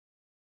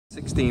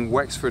16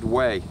 Wexford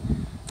Way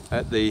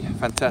at the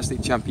fantastic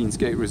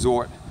ChampionsGate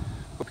resort.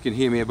 Hope you can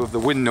hear me above the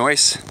wind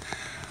noise.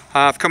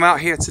 I've come out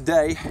here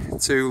today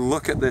to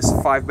look at this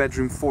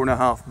 5-bedroom,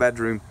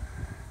 4.5-bedroom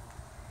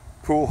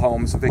pool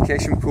home. It's a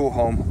vacation pool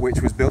home which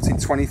was built in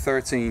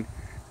 2013.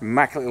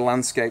 Immaculately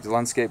landscaped. The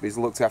landscape is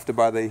looked after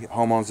by the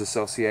Homeowners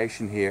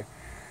Association here.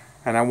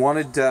 And I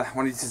wanted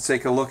to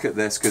take a look at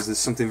this because there's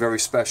something very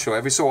special.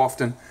 Every so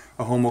often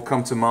a home will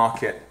come to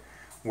market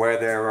where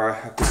there are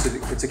a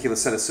particular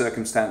set of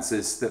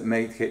circumstances that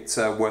make it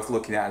worth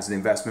looking at as an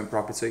investment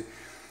property.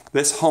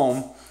 This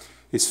home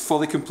is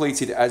fully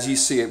completed as you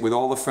see it, with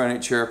all the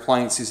furniture,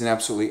 appliances and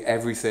absolutely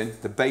everything.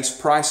 The base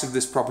price of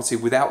this property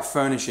without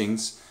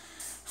furnishings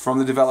from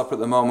the developer at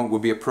the moment will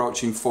be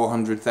approaching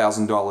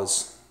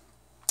 $400,000.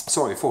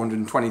 Sorry,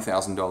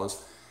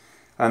 $420,000.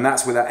 And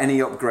that's without any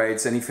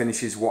upgrades, any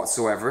finishes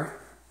whatsoever.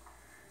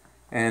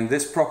 And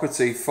this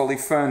property, fully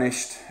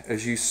furnished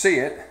as you see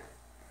it,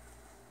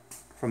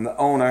 from the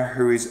owner,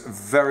 who is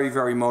very,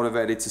 very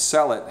motivated to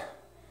sell it,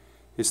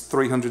 is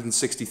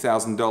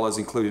 $360,000,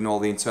 including all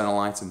the internal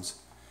items.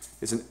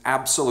 It's an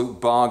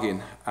absolute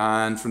bargain.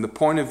 And from the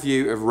point of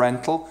view of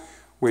rental,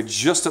 we're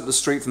just up the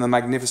street from the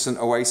magnificent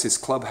Oasis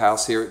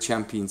Clubhouse here at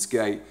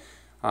ChampionsGate,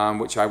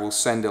 which I will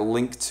send a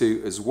link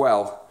to as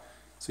well,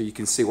 so you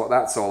can see what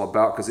that's all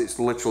about, because it's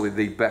literally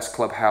the best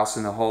clubhouse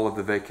in the whole of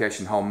the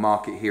vacation home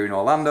market here in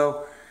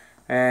Orlando.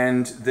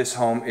 And this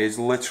home is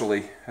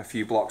literally a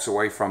few blocks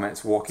away from it.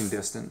 It's walking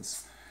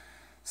distance.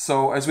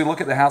 So as we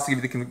look at the house, to give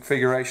you the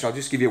configuration, I'll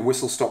just give you a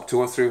whistle-stop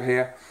tour through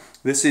here.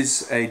 This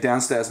is a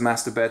downstairs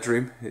master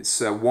bedroom.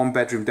 It's 1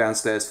 bedroom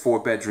downstairs,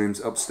 4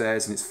 bedrooms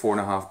upstairs, and it's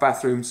 4.5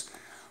 bathrooms.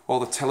 All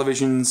the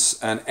televisions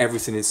and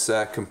everything is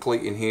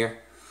complete in here.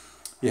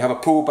 You have a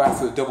pool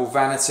bath with a double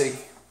vanity,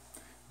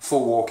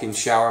 full walk-in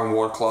shower and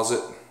water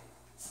closet.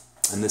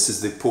 And this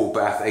is the pool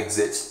bath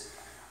exit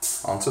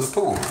onto the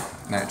pool,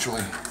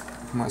 naturally.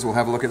 Might as well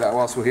have a look at that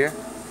whilst we're here.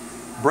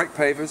 Brick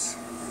pavers.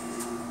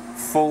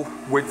 Full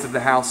width of the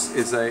house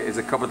is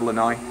a covered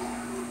lanai.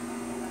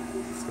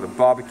 It's got a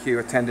barbecue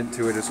attendant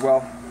to it as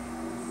well,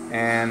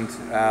 and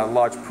a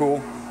large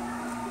pool.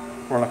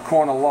 We're on a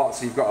corner lot,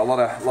 so you've got a lot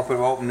of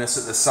openness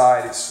at the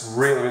side. It's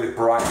really, really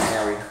bright in the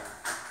area.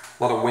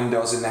 A lot of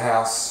windows in the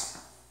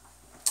house.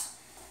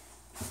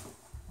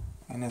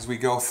 And as we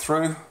go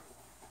through,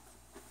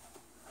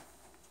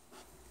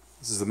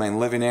 this is the main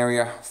living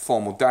area,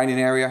 formal dining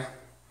area.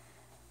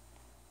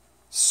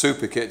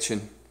 Super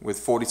kitchen with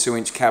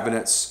 42-inch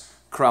cabinets,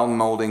 crown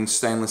molding,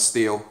 stainless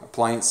steel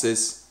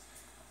appliances.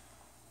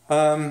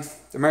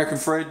 American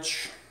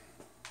fridge.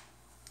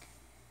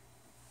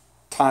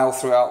 Tile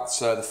throughout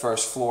the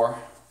first floor.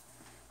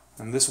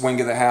 And this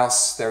wing of the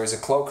house, there is a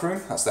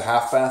cloakroom. That's the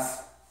half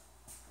bath.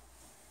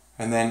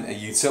 And then a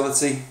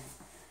utility,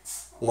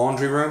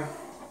 laundry room.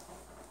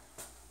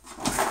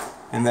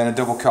 And then a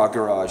double car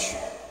garage.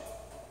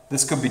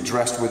 This could be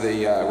dressed with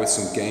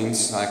some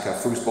games, like a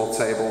foosball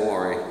table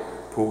or a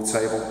pool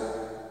table,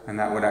 and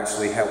that would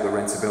actually help the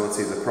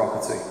rentability of the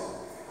property.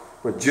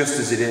 But just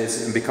as it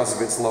is, and because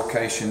of its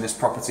location, this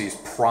property is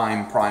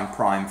prime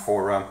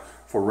for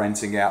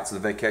renting out to the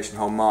vacation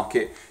home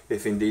market,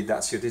 if indeed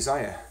that's your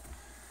desire.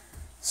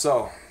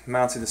 So,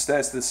 mounting the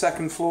stairs to the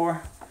second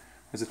floor,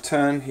 there's a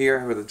turn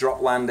here with a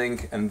drop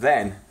landing, and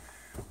then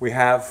we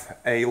have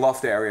a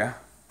loft area.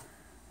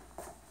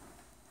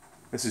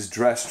 This is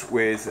dressed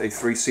with a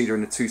 3-seater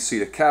and a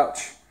 2-seater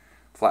couch,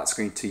 flat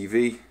screen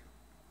TV.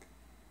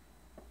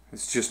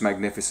 It's just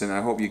magnificent.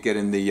 I hope you're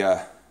getting the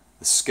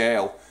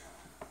scale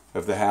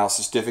of the house.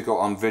 It's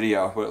difficult on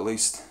video, but at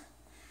least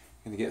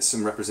you're going to get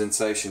some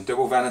representation.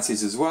 Double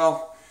vanities as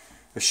well.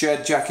 A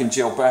shared Jack and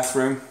Jill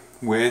bathroom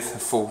with a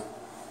full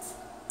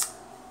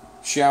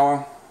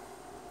shower.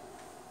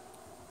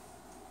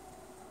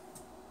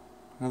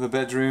 Another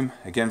bedroom,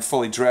 again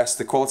fully dressed.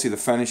 The quality of the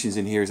furnishings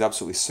in here is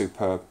absolutely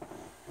superb.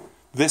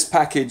 This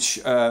package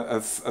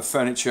of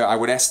furniture, I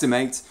would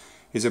estimate,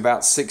 is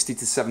about $60,000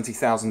 to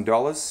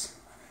 $70,000.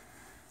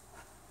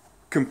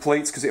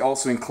 Complete, because it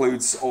also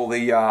includes all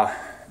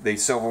the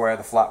silverware,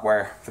 the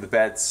flatware for the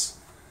beds,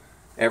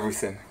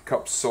 everything,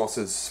 cups,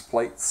 saucers,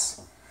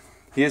 plates.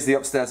 Here's the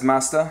upstairs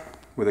master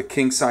with a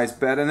king-size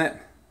bed in it.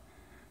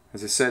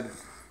 As I said,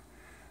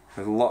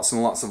 there's lots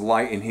and lots of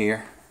light in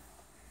here.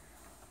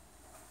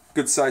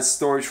 Good size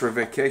storage for a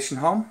vacation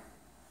home.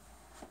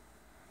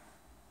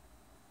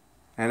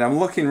 And I'm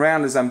looking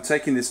around as I'm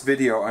taking this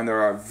video, and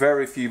there are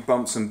very few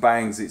bumps and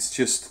bangs. It's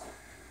just,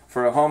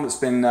 for a home that's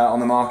been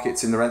on the market,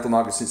 it's in the rental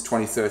market since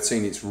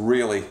 2013, it's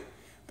really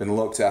been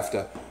looked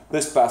after.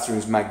 This bathroom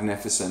is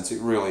magnificent,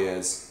 it really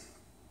is.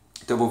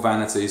 Double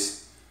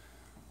vanities,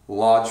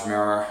 large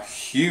mirror,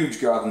 huge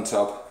garden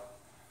tub,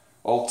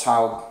 all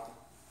tiled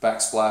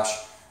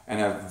backsplash, and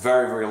a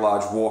very, very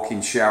large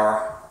walk-in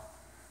shower.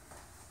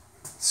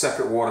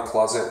 Separate water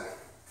closet,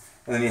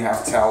 and then you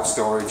have towel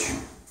storage,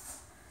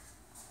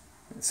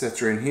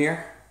 etc. in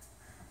here.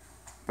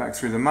 Back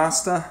through the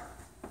master.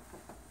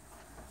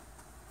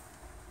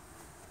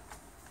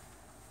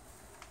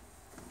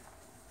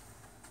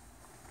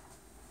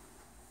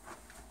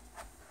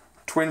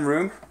 twin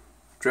room,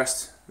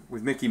 dressed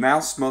with Mickey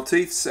Mouse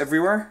motifs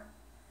everywhere.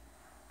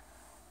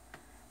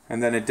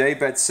 And then a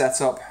daybed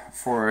setup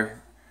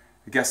for,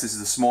 I guess this is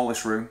the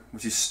smallest room,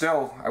 which is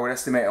still, I would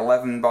estimate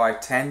 11 by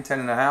 10, 10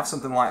 and a half,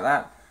 something like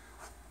that.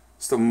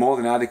 Still more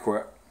than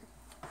adequate.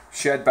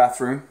 Shared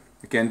bathroom,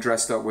 again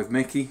dressed up with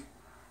Mickey.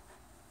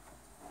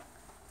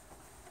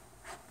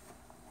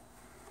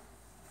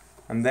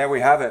 And there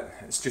we have it.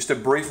 It's just a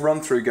brief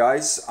run through,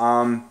 guys.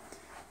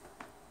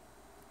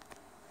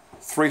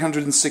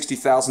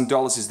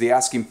 $360,000 is the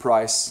asking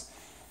price.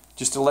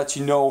 Just to let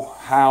you know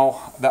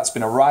how that's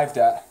been arrived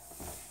at,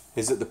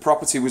 is that the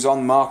property was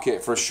on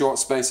market for a short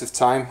space of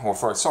time, or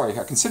for, sorry,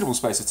 a considerable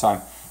space of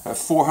time, at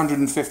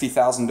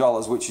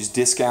 $450,000, which is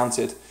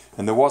discounted.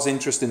 And there was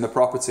interest in the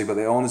property, but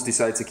the owners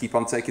decided to keep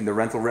on taking the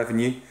rental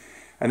revenue,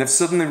 and have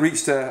suddenly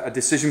reached a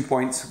decision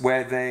point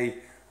where they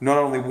not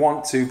only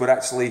want to, but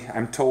actually,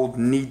 I'm told,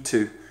 need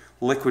to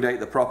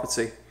liquidate the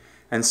property.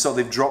 And so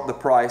they've dropped the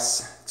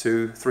price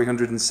to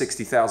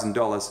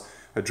 $360,000,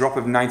 a drop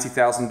of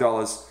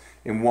 $90,000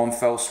 in one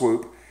fell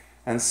swoop.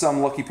 And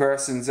some lucky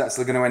person's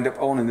actually going to end up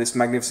owning this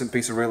magnificent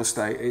piece of real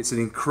estate. It's an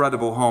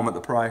incredible home at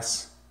the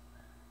price.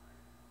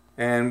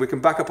 And we can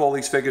back up all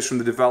these figures from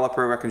the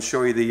developer. I can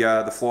show you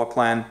the floor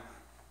plan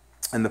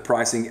and the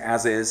pricing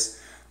as is.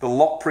 The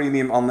lot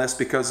premium on this,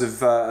 because of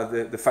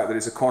the fact that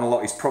it's a corner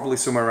lot, is probably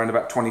somewhere around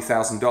about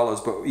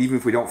 $20,000. But even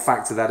if we don't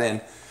factor that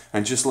in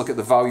and just look at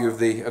the value of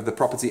the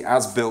property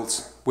as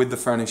built with the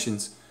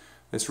furnishings,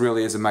 this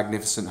really is a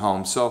magnificent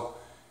home. So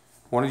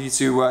I wanted you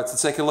to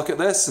take a look at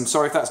this. I'm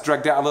sorry if that's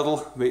dragged out a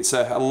little, but it's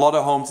a lot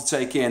of home to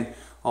take in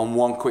on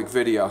one quick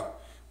video.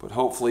 But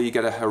hopefully you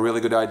get a really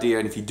good idea.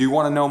 And if you do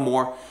want to know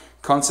more,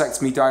 contact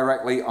me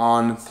directly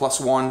on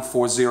 +1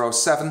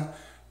 407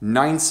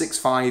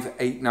 965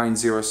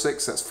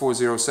 8906. That's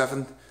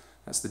 407.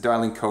 That's the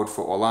dialing code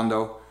for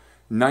Orlando.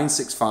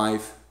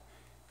 965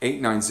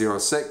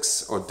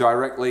 8906, or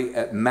directly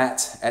at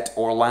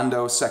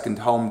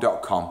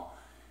matt@orlandosecondhome.com.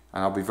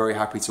 And I'll be very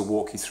happy to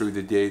walk you through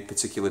the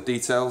particular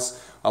details.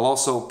 I'll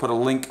also put a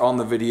link on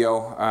the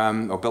video,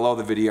 or below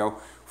the video,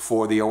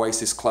 for the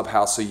Oasis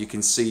Clubhouse, so you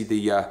can see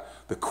the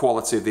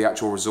quality of the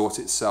actual resort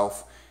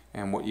itself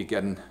and what you're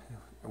getting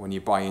when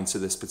you buy into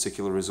this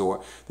particular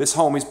resort. This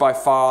home is by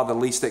far the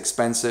least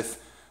expensive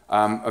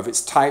of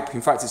its type.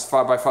 In fact, it's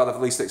by far the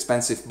least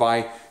expensive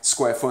by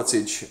square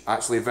footage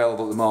actually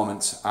available at the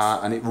moment,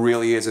 and it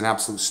really is an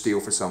absolute steal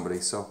for somebody.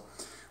 So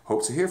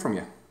hope to hear from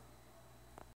you.